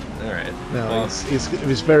 All right. No, well,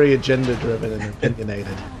 he's very agenda driven and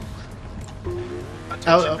opinionated.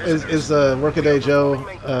 Is Workaday Joe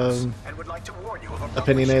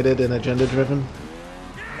opinionated and agenda driven?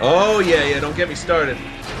 Oh yeah. Don't get me started.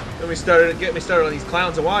 Get me started on these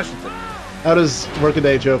clowns in Washington. How does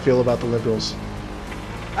Workaday Joe feel about the liberals?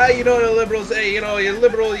 The liberals. Hey, you're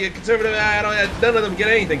liberal, you're conservative. None of them get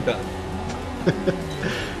anything done.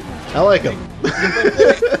 I like him.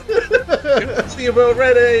 You vote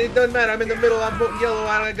red. It doesn't matter. I'm in the middle. I'm voting yellow.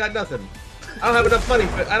 I got nothing. I don't have enough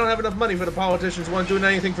money for the politicians who aren't doing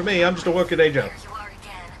anything for me. I'm just a Workaday Joe.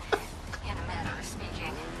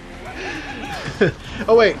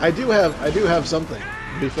 Oh wait, I do have something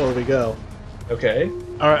before we go. Okay.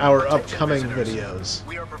 Our upcoming videos.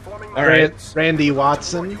 All right. Randy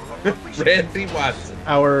Watson. Randy Watson.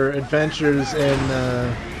 Our adventures in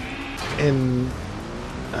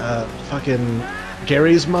fucking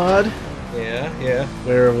Gary's Mod. Yeah.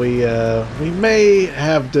 Where we may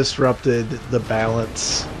have disrupted the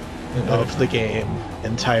balance of the game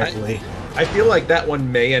entirely. I feel like that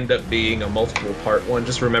one may end up being a multiple part one,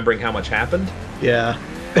 just remembering how much happened. Yeah.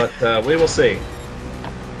 But we will see.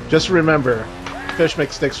 Just remember, fish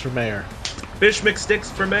McSticks for mayor. Fish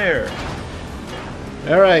McSticks for mayor.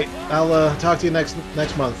 All right, I'll talk to you next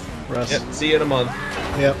month, Russ. Yep, see you in a month.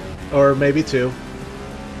 Yep, or maybe 2.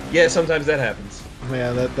 Yeah, sometimes that happens.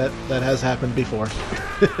 Yeah, that has happened before.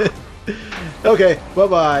 Okay,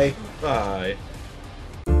 bye-bye. Bye.